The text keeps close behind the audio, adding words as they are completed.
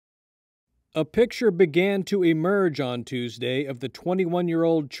A picture began to emerge on Tuesday of the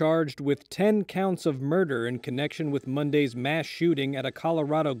 21-year-old charged with 10 counts of murder in connection with Monday's mass shooting at a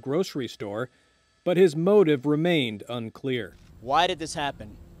Colorado grocery store, but his motive remained unclear. Why did this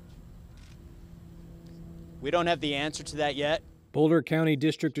happen? We don't have the answer to that yet. Boulder County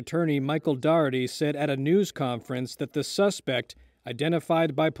District Attorney Michael Doherty said at a news conference that the suspect,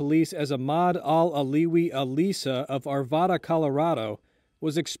 identified by police as Ahmad Al-Aliwi Alisa of Arvada, Colorado,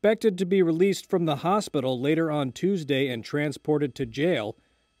 was expected to be released from the hospital later on Tuesday and transported to jail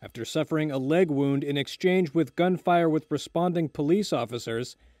after suffering a leg wound in exchange with gunfire with responding police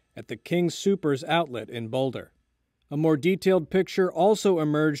officers at the King Soopers outlet in Boulder. A more detailed picture also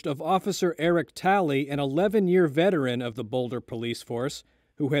emerged of Officer Eric Talley, an 11-year veteran of the Boulder police force,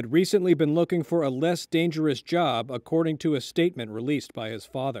 who had recently been looking for a less dangerous job, according to a statement released by his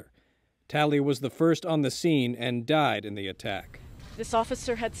father. Talley was the first on the scene and died in the attack. This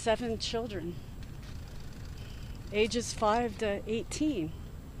officer had 7 children, ages 5 to 18.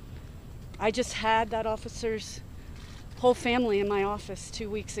 I just had that officer's whole family in my office 2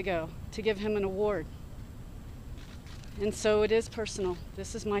 weeks ago to give him an award. And so it is personal.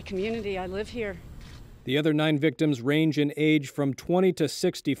 This is my community. I live here. The other 9 victims range in age from 20 to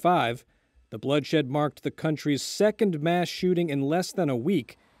 65. The bloodshed marked the country's second mass shooting in less than a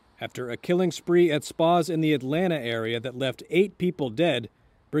week, after a killing spree at spas in the Atlanta area that left 8 people dead,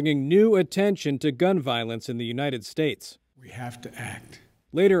 bringing new attention to gun violence in the United States. We have to act.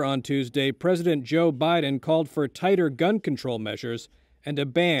 Later on Tuesday, President Joe Biden called for tighter gun control measures and a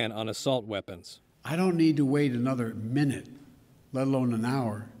ban on assault weapons. I don't need to wait another minute, let alone an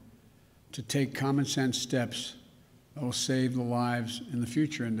hour, to take common sense steps that will save the lives in the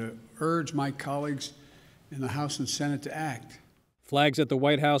future, and to urge my colleagues in the House and Senate to act. Flags at the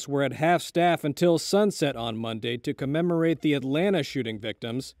White House were at half-staff until sunset on Monday to commemorate the Atlanta shooting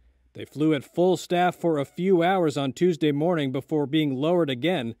victims. They flew at full staff for a few hours on Tuesday morning before being lowered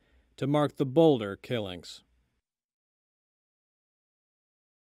again to mark the Boulder killings.